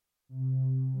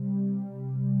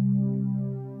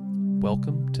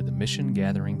Welcome to the Mission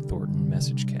Gathering Thornton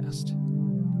Messagecast.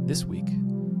 This week,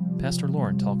 Pastor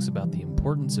Lauren talks about the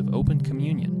importance of open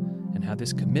communion and how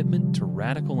this commitment to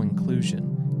radical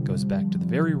inclusion goes back to the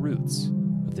very roots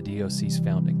of the DOC's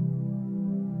founding.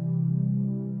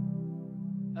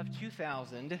 Of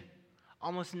 2000,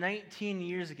 almost 19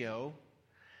 years ago,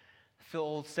 I feel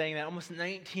old saying that, almost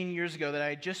 19 years ago that I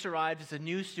had just arrived as a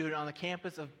new student on the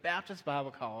campus of Baptist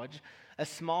Bible College, a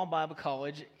small Bible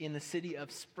college in the city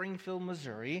of Springfield,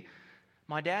 Missouri.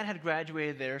 My dad had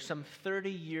graduated there some 30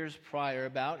 years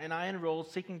prior and I enrolled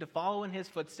seeking to follow in his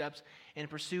footsteps and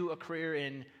pursue a career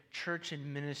in church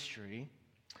and ministry.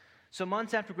 So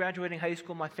months after graduating high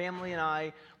school, my family and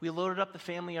I, we loaded up the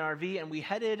family RV and we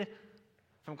headed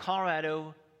from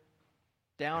Colorado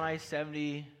down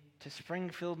I-70 to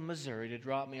Springfield, Missouri to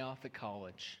drop me off at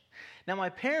college. Now my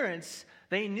parents,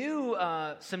 they knew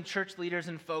some church leaders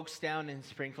and folks down in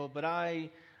Springfield, but I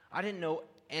didn't know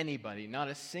anybody, not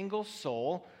a single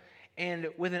soul. And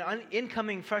with an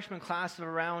incoming freshman class of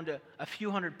around a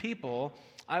few hundred people,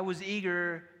 I was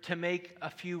eager to make a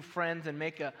few friends and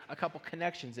make a couple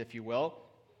connections, if you will.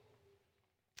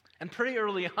 And pretty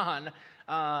early on,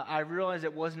 I realized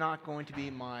it was not going to be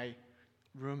my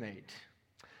roommate.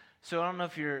 So I don't know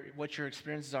what your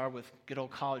experiences are with good old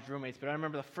college roommates, but I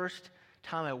remember the first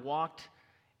time I walked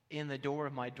in the door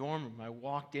of my dorm room. I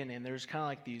walked in, and there's kind of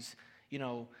like these,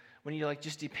 when you like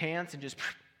just de-pants and just,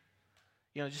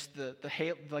 just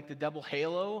the double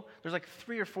halo. There's like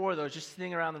 3 or 4 of those just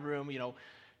sitting around the room,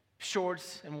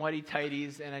 shorts and whitey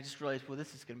tighties, and I just realized, well,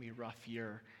 this is going to be a rough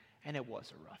year, and it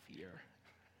was a rough year.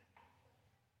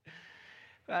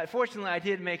 Fortunately, I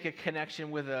did make a connection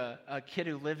with a kid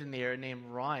who lived in the area named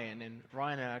Ryan, and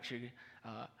Ryan and I actually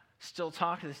still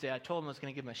talk to this day. I told him I was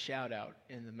going to give him a shout-out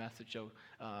in the message. So,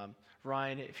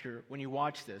 Ryan, when you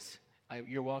watch this,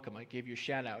 you're welcome. I gave you a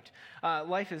shout-out.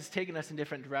 Life has taken us in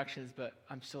different directions, but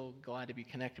I'm still glad to be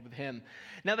connected with him.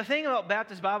 Now, the thing about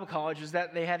Baptist Bible College is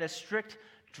that they had a strict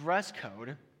dress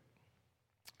code,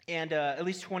 and at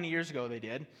least 20 years ago they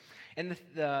did, and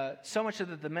so much so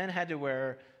that the men had to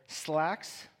wear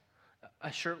slacks,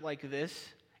 a shirt like this,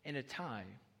 and a tie.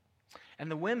 And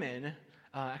the women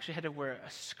actually had to wear a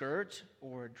skirt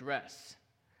or a dress.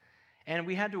 And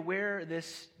we had to wear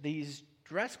these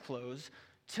dress clothes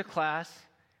to class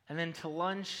and then to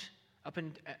lunch up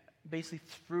and basically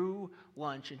through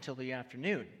lunch until the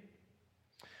afternoon.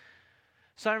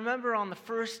 So I remember on the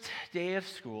first day of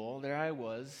school, there I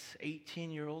was,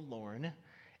 18-year-old Lauren,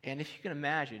 and if you can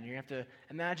imagine, you have to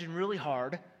imagine really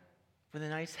hard, with a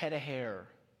nice head of hair.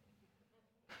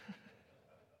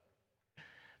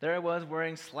 There I was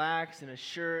wearing slacks and a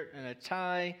shirt and a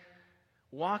tie,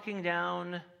 walking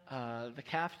down the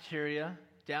cafeteria,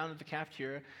 down to the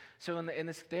cafeteria. So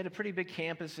they had a pretty big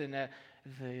campus, and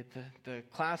the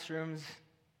classrooms,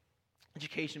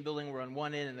 education building were on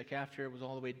one end, and the cafeteria was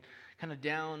all the way kind of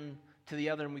down to the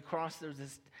other. And we crossed.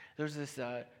 There's this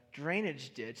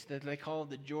drainage ditch that they call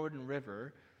the Jordan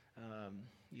River.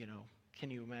 Can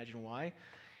you imagine why?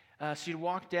 So you'd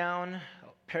walk down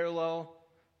parallel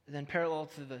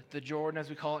to the Jordan, as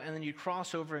we call it, and then you'd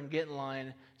cross over and get in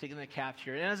line to get in the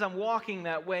cafeteria. And as I'm walking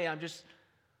that way, I'm just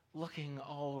looking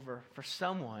all over for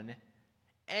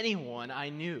anyone I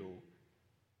knew,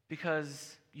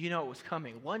 because it was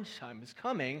coming. Lunchtime was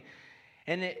coming,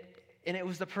 and it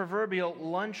was the proverbial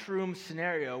lunchroom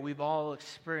scenario we've all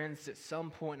experienced at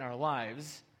some point in our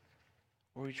lives,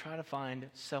 where we try to find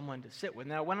someone to sit with.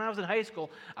 Now, when I was in high school,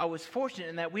 I was fortunate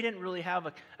in that we didn't really have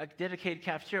a dedicated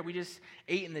cafeteria. We just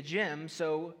ate in the gym,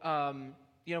 so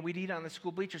we'd eat on the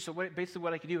school bleachers. So basically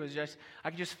what I could do is I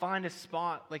could just find a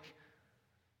spot like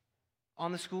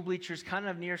on the school bleachers, kind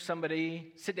of near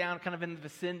somebody, sit down kind of in the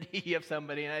vicinity of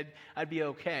somebody, and I'd be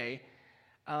okay.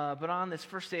 But on this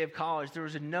first day of college, there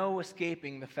was no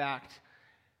escaping the fact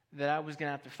that I was going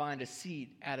to have to find a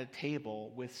seat at a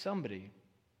table with somebody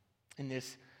in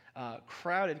this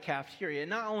crowded cafeteria. And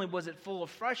not only was it full of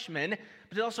freshmen,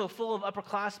 but also full of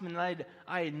upperclassmen that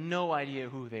I had no idea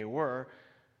who they were.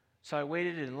 So I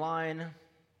waited in line.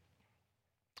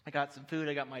 I got some food,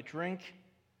 I got my drink,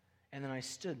 and then I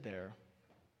stood there.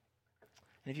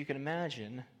 And if you can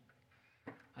imagine,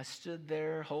 I stood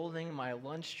there holding my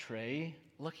lunch tray,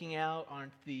 looking out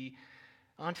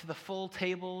onto the full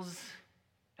tables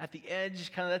at the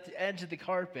edge of the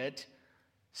carpet,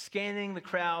 scanning the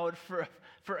crowd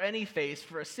for any face,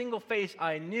 for a single face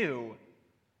I knew.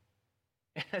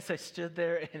 And as I stood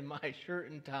there in my shirt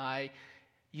and tie,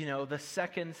 the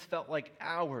seconds felt like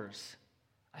hours.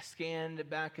 I scanned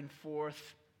back and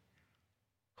forth,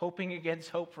 hoping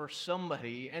against hope for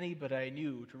anybody I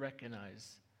knew to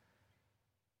recognize.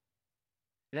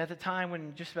 And at the time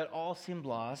when just about all seemed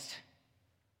lost,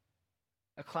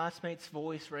 a classmate's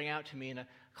voice rang out to me in a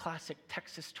classic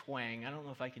Texas twang. I don't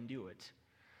know if I can do it.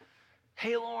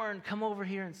 "Hey, Lauren, come over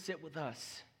here and sit with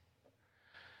us."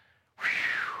 Whew.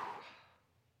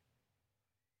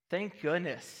 Thank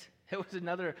goodness. It was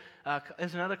another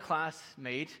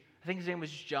classmate. I think his name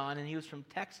was John, and he was from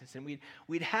Texas. And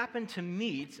we'd happened to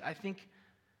meet, I think,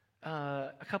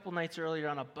 a couple nights earlier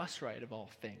on a bus ride of all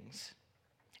things.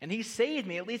 And he saved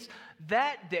me, at least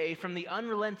that day, from the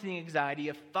unrelenting anxiety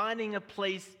of finding a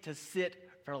place to sit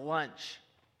for lunch.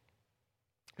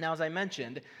 Now, as I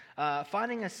mentioned,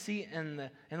 finding a seat in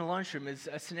the lunchroom is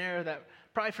a scenario that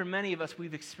probably for many of us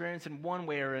we've experienced in one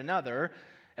way or another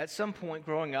at some point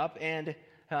growing up. And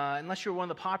unless you're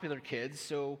one of the popular kids,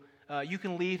 so you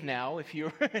can leave now if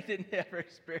you didn't ever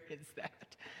experience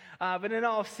that. But in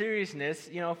all seriousness,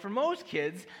 for most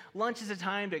kids, lunch is a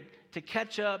time to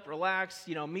catch up, relax,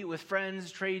 meet with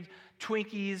friends, trade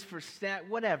Twinkies for snack,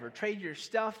 whatever, trade your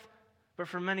stuff. But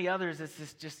for many others,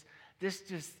 it's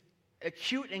this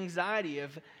acute anxiety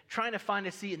of trying to find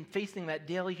a seat and facing that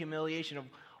daily humiliation of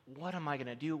what am I going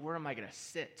to do? Where am I going to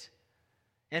sit?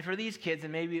 And for these kids,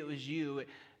 and maybe it was you,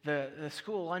 the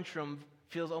school lunchroom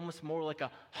feels almost more like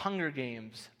a Hunger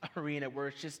Games arena where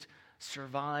it's just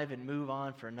survive and move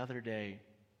on for another day.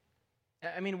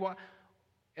 I mean, why?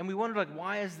 And we wonder,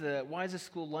 why is the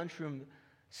school lunchroom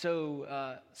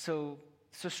so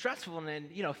stressful?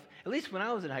 And at least when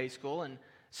I was in high school, and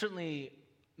certainly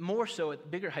more so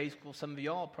at bigger high school, some of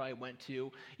y'all probably went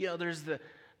to. There's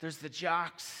the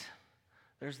jocks,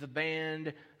 there's the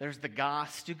band, there's the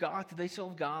goths. Do they still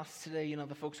have goths today?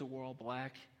 The folks who wore all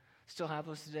black still have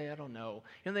those today. I don't know.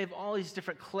 They have all these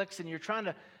different cliques, and you're trying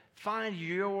to find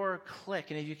your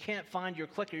clique, and if you can't find your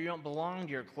clique or you don't belong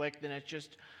to your clique, then it's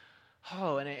just,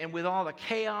 and with all the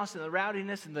chaos and the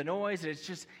rowdiness and the noise,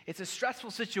 it's a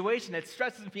stressful situation. It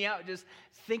stresses me out just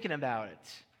thinking about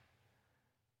it.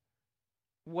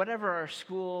 Whatever our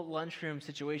school lunchroom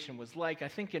situation was like, I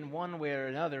think in one way or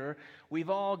another, we've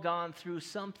all gone through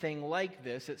something like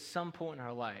this at some point in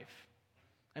our life.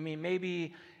 I mean,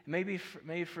 maybe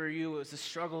for you, it was the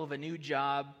struggle of a new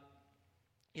job,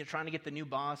 trying to get the new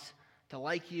boss to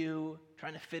like you,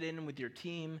 trying to fit in with your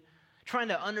team, trying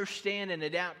to understand and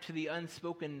adapt to the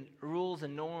unspoken rules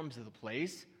and norms of the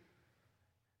place.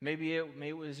 Maybe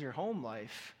it was your home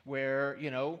life where,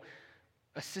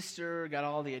 a sister got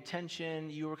all the attention,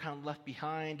 you were kind of left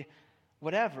behind,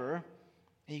 whatever,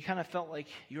 and you kind of felt like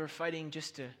you were fighting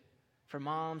just for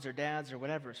moms or dads or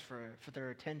whatever, for their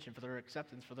attention, for their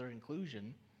acceptance, for their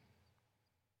inclusion.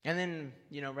 And then,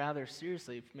 rather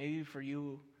seriously, maybe for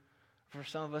you, for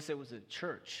some of us, it was at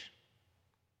church.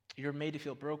 You're made to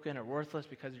feel broken or worthless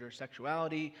because of your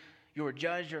sexuality. You were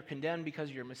judged or condemned because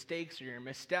of your mistakes or your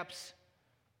missteps,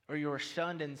 or you were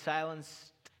shunned and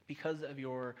silenced because of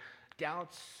your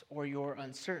doubts or your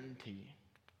uncertainty.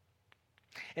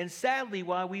 And sadly,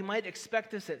 while we might expect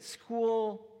this at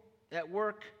school, at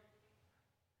work,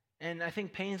 and I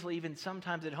think painfully even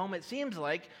sometimes at home, it seems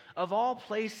like, of all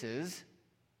places,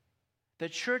 the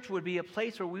church would be a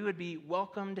place where we would be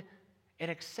welcomed and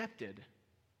accepted.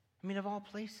 I mean, of all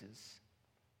places.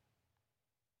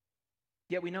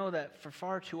 Yet we know that for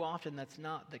far too often that's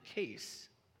not the case.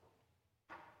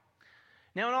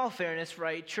 Now, in all fairness,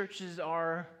 right, churches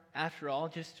are, after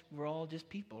all, we're all just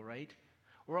people, right?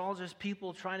 We're all just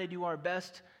people trying to do our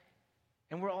best,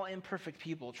 and we're all imperfect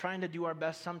people trying to do our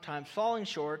best sometimes, falling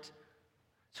short.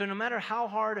 So no matter how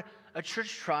hard a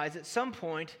church tries, at some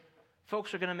point,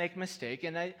 folks are going to make a mistake,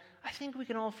 and I think we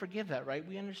can all forgive that, right?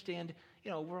 We understand,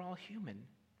 we're all human.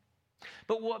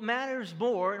 But what matters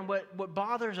more and what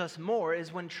bothers us more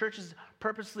is when churches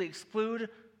purposely exclude,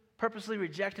 purposely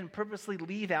reject, and purposely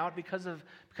leave out because of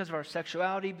our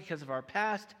sexuality, because of our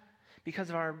past, because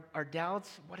of our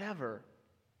doubts, whatever.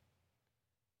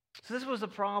 So this was a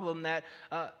problem that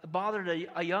bothered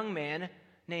a young man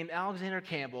named Alexander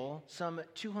Campbell some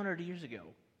 200 years ago.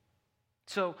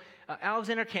 So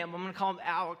Alexander Campbell, I'm going to call him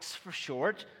Alex for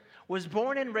short, was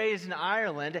born and raised in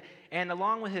Ireland, and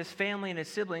along with his family and his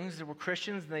siblings, they were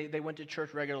Christians, and they went to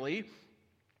church regularly.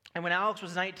 And when Alex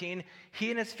was 19, he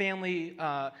and his family,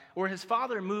 or his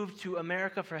father, moved to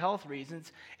America for health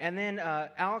reasons. And then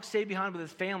Alex stayed behind with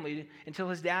his family until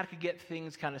his dad could get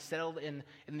things kind of settled in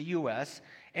the U.S.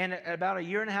 And about a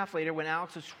year and a half later, when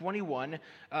Alex was 21,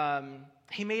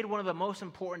 he made one of the most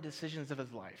important decisions of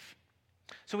his life.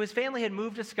 So his family had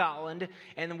moved to Scotland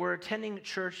and were attending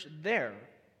church there.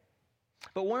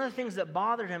 But one of the things that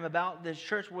bothered him about this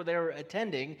church where they were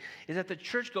attending is that the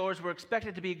churchgoers were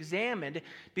expected to be examined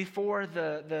before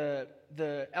the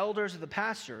elders or the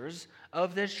pastors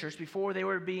of this church before they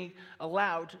were being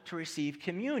allowed to receive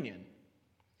communion.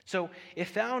 So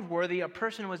if found worthy, a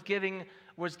person was given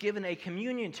a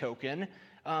communion token,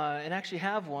 and actually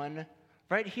have one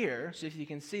right here. So if you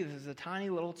can see, this is a tiny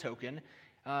little token.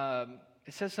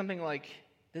 It says something like,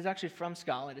 this is actually from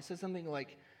Scotland. It says something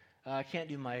like, I can't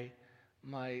do my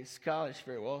Scottish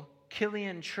very well,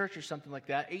 Killian Church or something like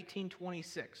that,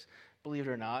 1826, believe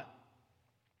it or not.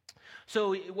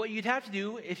 So what you'd have to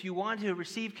do if you wanted to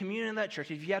receive communion in that church,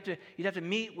 you'd have to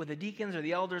meet with the deacons or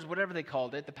the elders, whatever they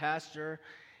called it, the pastor,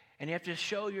 and you have to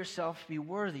show yourself to be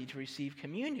worthy to receive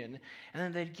communion, and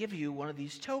then they'd give you one of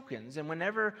these tokens. And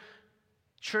whenever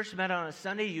church met on a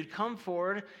Sunday, you'd come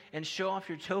forward and show off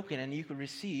your token, and you could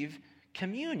receive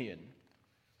communion.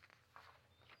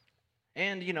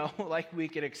 And, like we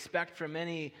could expect from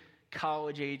any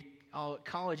college-age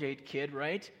kid,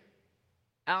 right?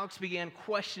 Alex began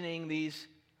questioning these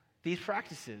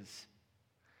practices.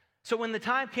 So when the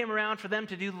time came around for them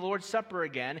to do the Lord's Supper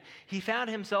again, he found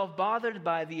himself bothered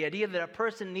by the idea that a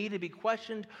person needed to be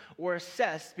questioned or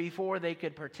assessed before they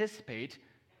could participate.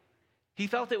 He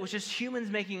felt it was just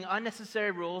humans making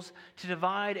unnecessary rules to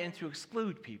divide and to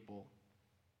exclude people.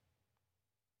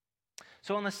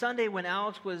 So on the Sunday when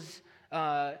Alex was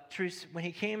when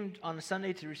he came on a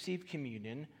Sunday to receive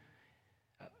communion,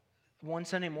 one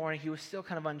Sunday morning, he was still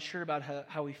kind of unsure about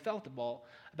how he felt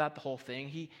about the whole thing.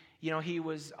 He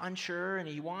was unsure and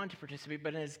he wanted to participate,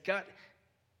 but in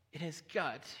his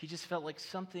gut, he just felt like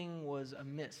something was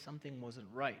amiss, something wasn't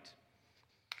right.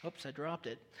 Oops, I dropped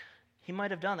it. He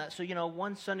might have done that. So,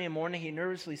 one Sunday morning, he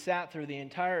nervously sat through the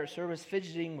entire service,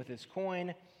 fidgeting with his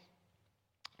coin,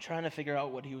 trying to figure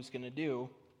out what he was going to do.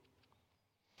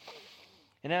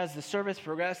 And as the service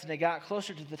progressed and it got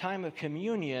closer to the time of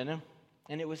communion,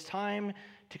 and it was time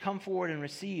to come forward and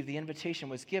receive, the invitation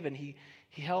was given. He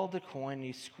held the coin, and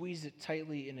he squeezed it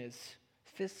tightly in his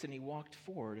fists, and he walked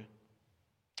forward,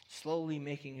 slowly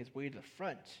making his way to the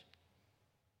front.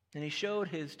 And he showed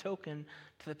his token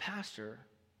to the pastor.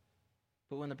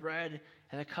 But when the bread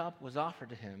and the cup was offered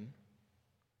to him,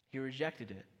 he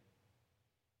rejected it.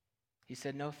 He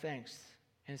said, "No thanks."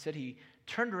 And instead he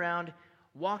turned around,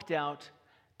 walked out,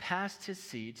 past his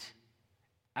seat,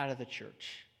 out of the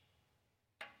church.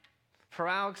 For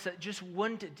Alex, that just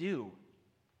wouldn't do.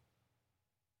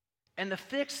 And the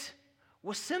fix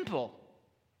was simple.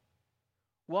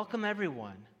 Welcome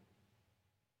everyone,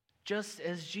 just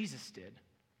as Jesus did.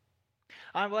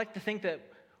 I would like to think that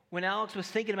when Alex was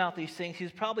thinking about these things, he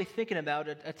was probably thinking about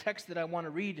a text that I want to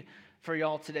read for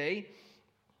y'all today.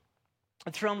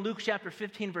 It's from Luke chapter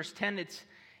 15, verse 10. It's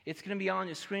going to be on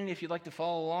your screen if you'd like to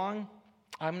follow along.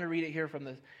 I'm going to read it here from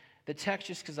the text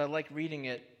just because I like reading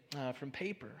it from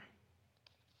paper.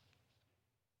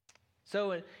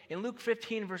 So in Luke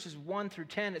 15, verses 1 through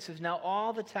 10, it says, "Now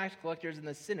all the tax collectors and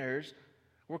the sinners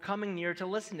were coming near to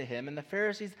listen to him, and the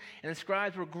Pharisees and the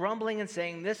scribes were grumbling and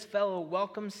saying, 'This fellow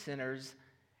welcomes sinners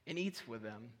and eats with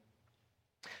them.'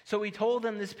 So he told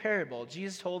them this parable."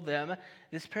 Jesus told them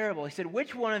this parable. He said,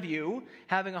 "Which one of you,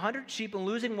 having 100 sheep and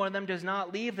losing one of them, does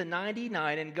not leave the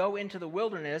 99 and go into the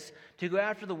wilderness to go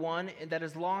after the one that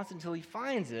is lost until he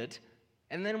finds it?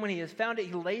 And then when he has found it,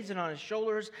 he lays it on his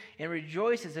shoulders and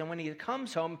rejoices. And when he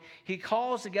comes home, he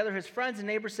calls together his friends and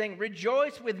neighbors, saying,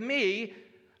 'Rejoice with me,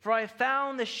 for I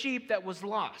found the sheep that was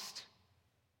lost.'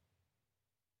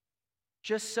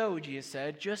 Just so," Jesus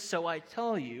said, "just so I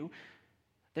tell you,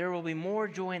 there will be more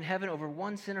joy in heaven over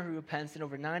one sinner who repents than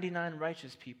over 99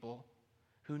 righteous people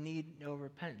who need no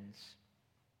repentance."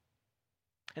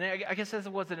 And I guess that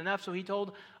wasn't enough, so he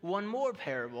told one more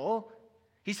parable.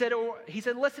 He said,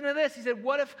 "Listen to this." He said,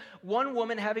 "What if one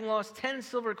woman having lost 10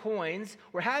 silver coins,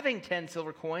 or having 10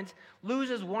 silver coins,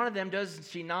 loses one of them? Does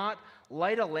she not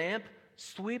light a lamp,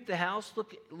 sweep the house,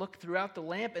 look throughout the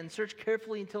lamp, and search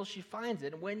carefully until she finds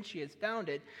it? And when she has found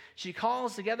it, she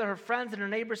calls together her friends and her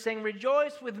neighbors, saying,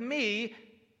 'Rejoice with me,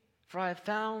 for I have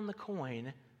found the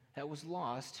coin that was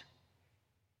lost.'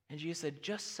 And Jesus said,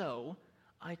 'Just so,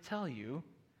 I tell you,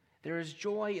 there is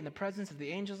joy in the presence of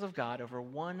the angels of God over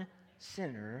one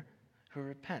sinner who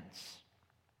repents.'"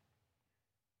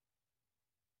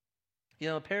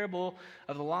 The parable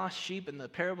of the lost sheep and the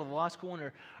parable of the lost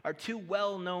coin are two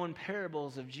well-known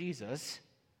parables of Jesus.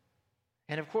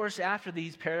 And of course, after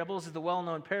these parables is the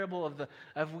well-known parable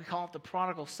of we call it the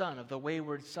prodigal son, of the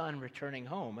wayward son returning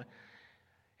home.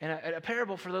 And a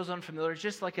parable, for those unfamiliar, is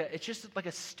just like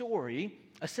a story,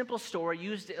 a simple story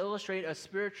used to illustrate a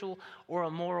spiritual or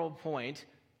a moral point.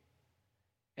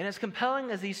 And as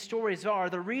compelling as these stories are,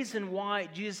 the reason why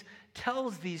Jesus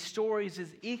tells these stories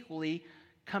is equally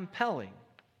compelling.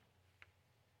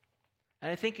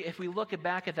 And I think if we look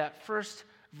back at that first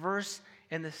verse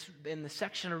in the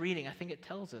section of reading, I think it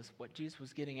tells us what Jesus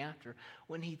was getting after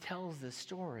when he tells this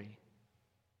story.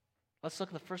 Let's look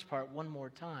at the first part one more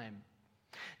time.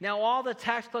 Now all the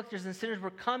tax collectors and sinners were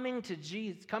coming to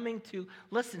Jesus to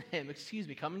listen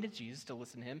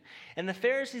to him. And the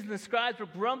Pharisees and the scribes were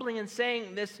grumbling and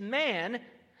saying, this man,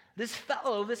 this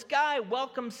fellow, this guy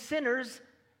welcomes sinners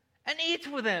and eats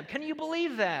with them. Can you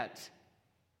believe that?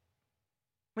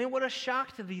 I mean, what a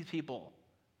shock to these people.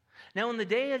 Now, in the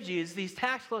day of Jesus, these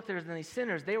tax collectors and these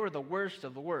sinners, they were the worst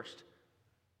of the worst.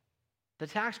 The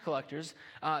tax collectors,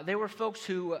 they were folks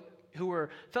who were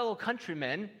fellow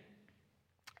countrymen,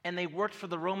 and they worked for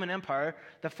the Roman Empire,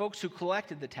 the folks who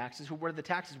collected the taxes, where the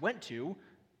taxes went to,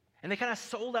 and they kind of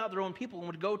sold out their own people and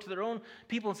would go to their own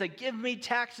people and say, give me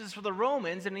taxes for the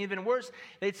Romans, and even worse,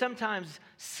 they'd sometimes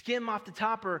skim off the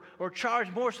top or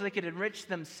charge more so they could enrich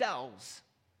themselves.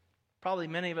 Probably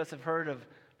many of us have heard of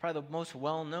probably the most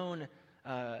well-known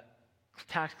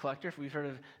tax collector. We've heard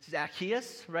of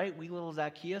Zacchaeus, right? Wee little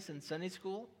Zacchaeus in Sunday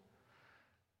school.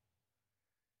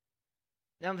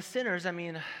 Now the sinners, I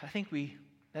mean, I think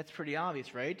that's pretty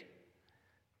obvious, right?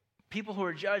 People who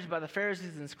were judged by the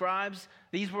Pharisees and scribes,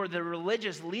 these were the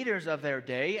religious leaders of their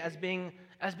day as being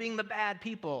the bad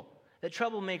people, the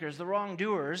troublemakers, the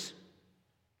wrongdoers.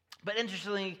 But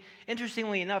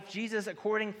interestingly enough, Jesus,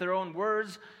 according to their own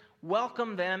words,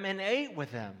 welcomed them and ate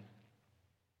with them.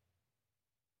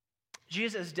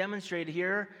 Jesus, as demonstrated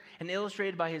here and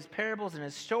illustrated by his parables and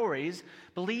his stories,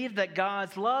 believed that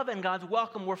God's love and God's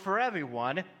welcome were for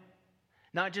everyone,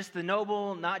 not just the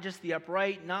noble, not just the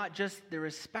upright, not just the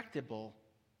respectable,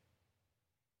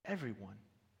 everyone.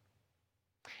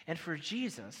 And for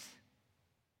Jesus,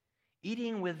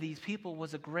 eating with these people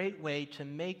was a great way to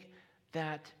make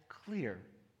that clear.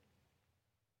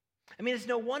 I mean, it's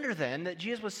no wonder then that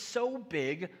Jesus was so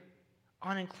big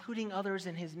on including others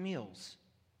in his meals.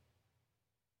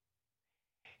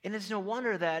 And it's no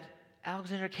wonder that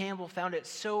Alexander Campbell found it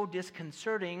so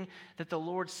disconcerting that the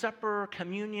Lord's Supper,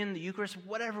 communion, the Eucharist,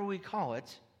 whatever we call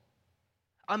it,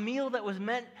 a meal that was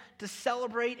meant to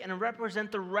celebrate and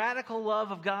represent the radical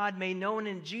love of God made known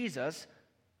in Jesus,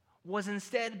 was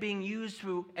instead being used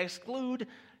to exclude,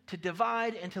 to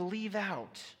divide, and to leave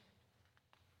out.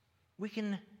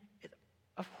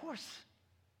 Of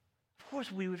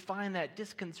course we would find that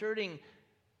disconcerting,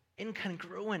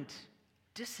 incongruent,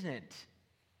 dissonant.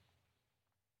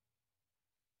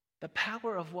 The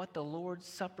power of what the Lord's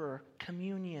Supper,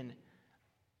 communion,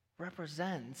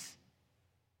 represents,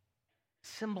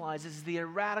 symbolizes the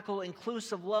radical,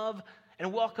 inclusive love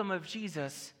and welcome of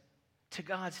Jesus to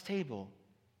God's table.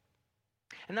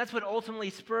 And that's what ultimately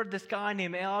spurred this guy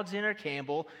named Alexander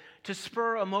Campbell to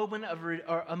spur a movement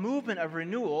of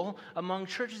renewal among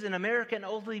churches in America and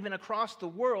ultimately even across the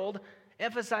world,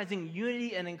 emphasizing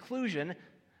unity and inclusion,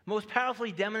 most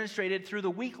powerfully demonstrated through the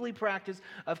weekly practice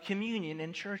of communion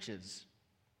in churches.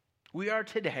 We are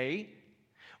today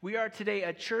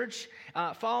a church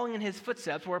following in his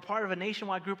footsteps. We're a part of a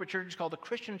nationwide group of churches called the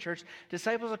Christian Church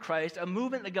Disciples of Christ, a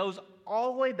movement that goes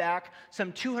all the way back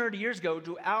some 200 years ago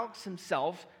to Alex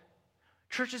himself,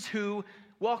 churches who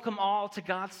welcome all to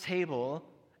God's table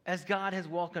as God has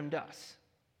welcomed us.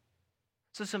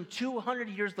 So some 200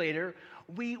 years later,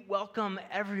 we welcome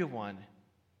everyone.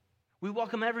 We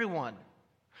welcome everyone.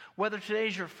 Whether today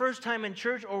is your first time in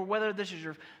church or whether this is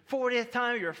your 40th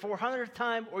time, your 400th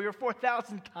time, or your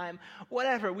 4,000th time,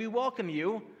 whatever, we welcome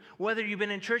you. Whether you've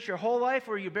been in church your whole life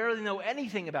or you barely know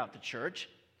anything about the church,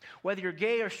 whether you're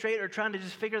gay or straight or trying to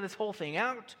just figure this whole thing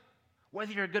out,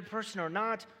 whether you're a good person or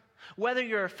not, whether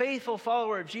you're a faithful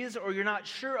follower of Jesus or you're not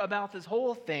sure about this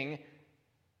whole thing,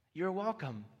 you're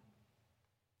welcome.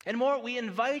 And more, we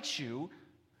invite you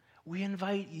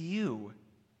to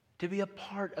be a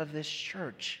part of this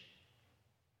church.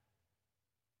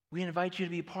 We invite you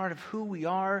to be a part of who we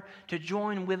are, to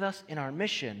join with us in our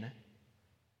mission,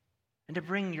 and to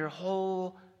bring your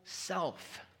whole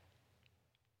self.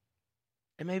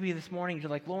 And maybe this morning you're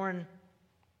like, Lauren,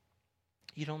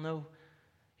 you don't know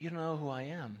who I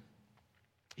am.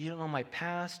 You don't know my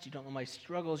past, you don't know my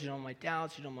struggles, you don't know my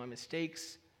doubts, you don't know my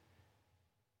mistakes.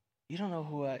 You don't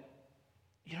know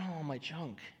you don't know my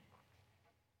junk.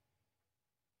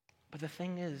 But the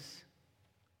thing is,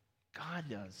 God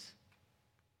does.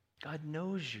 God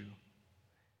knows you.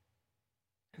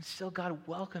 And still God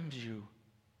welcomes you.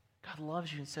 God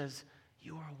loves you and says,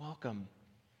 you are welcome.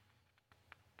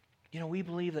 You know, we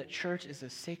believe that church is a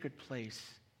sacred place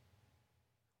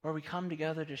where we come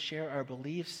together to share our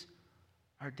beliefs,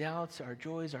 our doubts, our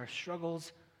joys, our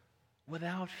struggles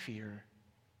without fear.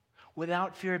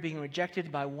 Without fear of being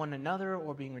rejected by one another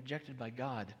or being rejected by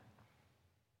God.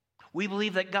 We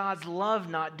believe that God's love,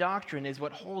 not doctrine, is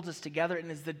what holds us together and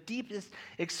is the deepest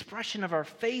expression of our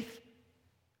faith.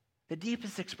 The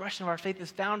deepest expression of our faith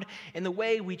is found in the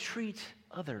way we treat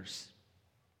others.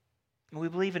 And we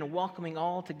believe in welcoming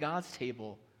all to God's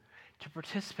table to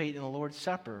participate in the Lord's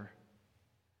Supper.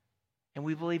 And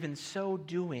we believe in so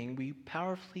doing, we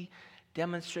powerfully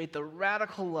demonstrate the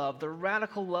radical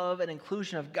love and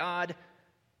inclusion of God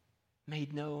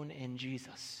made known in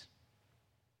Jesus.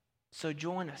 So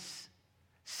join us,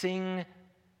 sing,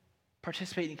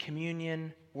 participate in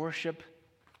communion, worship,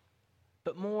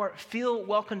 but more, feel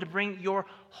welcome to bring your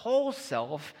whole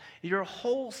self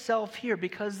here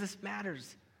because this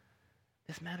matters.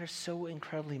 This matters so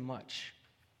incredibly much.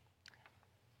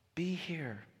 Be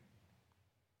here.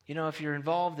 You know, if you're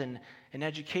involved in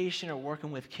education or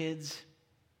working with kids,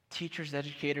 teachers,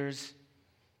 educators,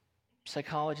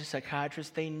 psychologists,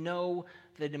 psychiatrists, they know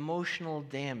the emotional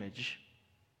damage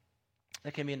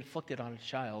that can be inflicted on a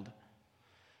child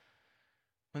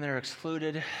when they're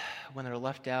excluded, when they're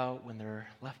left out, when they're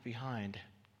left behind.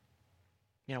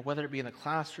 You know, whether it be in the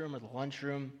classroom or the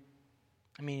lunchroom.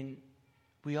 I mean,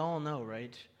 we all know,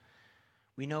 right?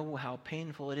 We know how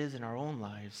painful it is in our own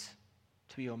lives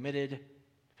to be omitted,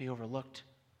 to be overlooked,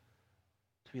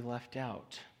 to be left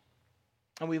out.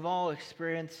 And we've all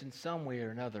experienced in some way or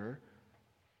another,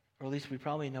 or at least we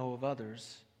probably know of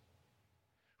others,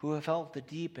 who have felt the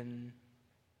deep and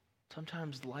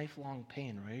sometimes lifelong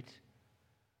pain, right?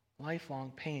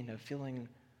 Lifelong pain of feeling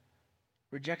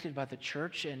rejected by the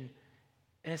church and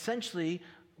essentially,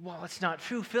 well, it's not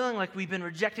true, feeling like we've been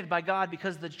rejected by God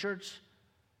because the church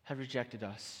have rejected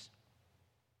us.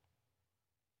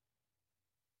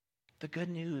 The good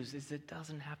news is it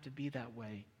doesn't have to be that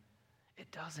way.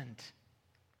 It doesn't.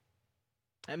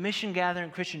 At Mission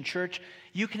Gathering Christian Church,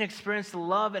 you can experience the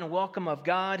love and welcome of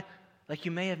God like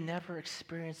you may have never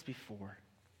experienced before.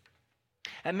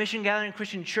 At Mission Gathering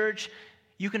Christian Church,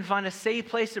 you can find a safe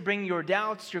place to bring your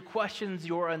doubts, your questions,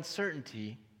 your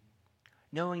uncertainty,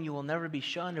 knowing you will never be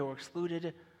shunned or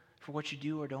excluded for what you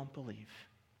do or don't believe.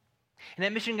 And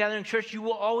at Mission Gathering Church, you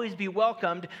will always be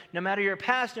welcomed, no matter your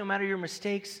past, no matter your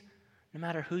mistakes, no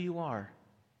matter who you are.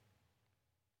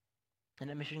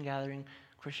 And at Mission Gathering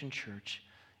Christian Church,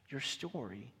 your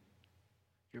story,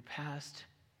 your past,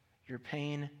 your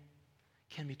pain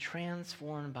can be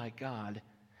transformed by God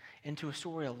into a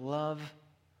story of love,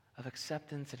 of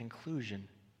acceptance and inclusion.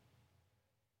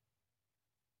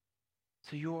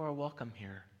 So you are welcome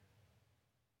here.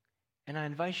 And I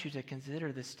invite you to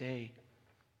consider this day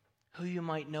who you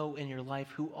might know in your life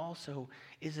who also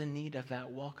is in need of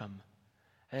that welcome,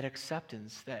 that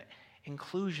acceptance, that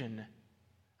inclusion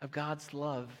of God's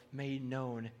love made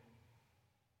known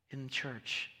in the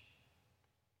church.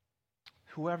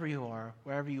 Whoever you are,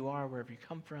 wherever you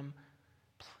come from,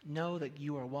 know that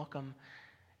you are welcome,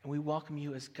 and we welcome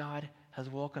you as God has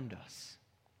welcomed us.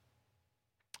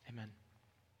 Amen.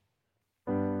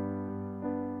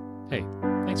 Hey,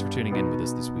 thanks for tuning in with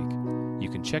us this week. You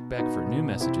can check back for new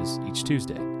messages each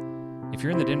Tuesday. If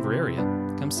you're in the Denver area,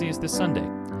 come see us this Sunday.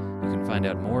 You can find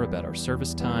out more about our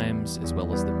service times as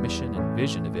well as the mission and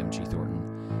vision of MG Thornton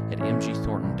at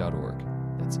mgthornton.org.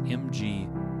 That's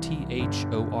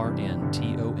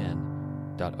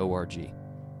mgthornton.org.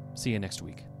 See you next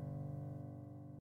week.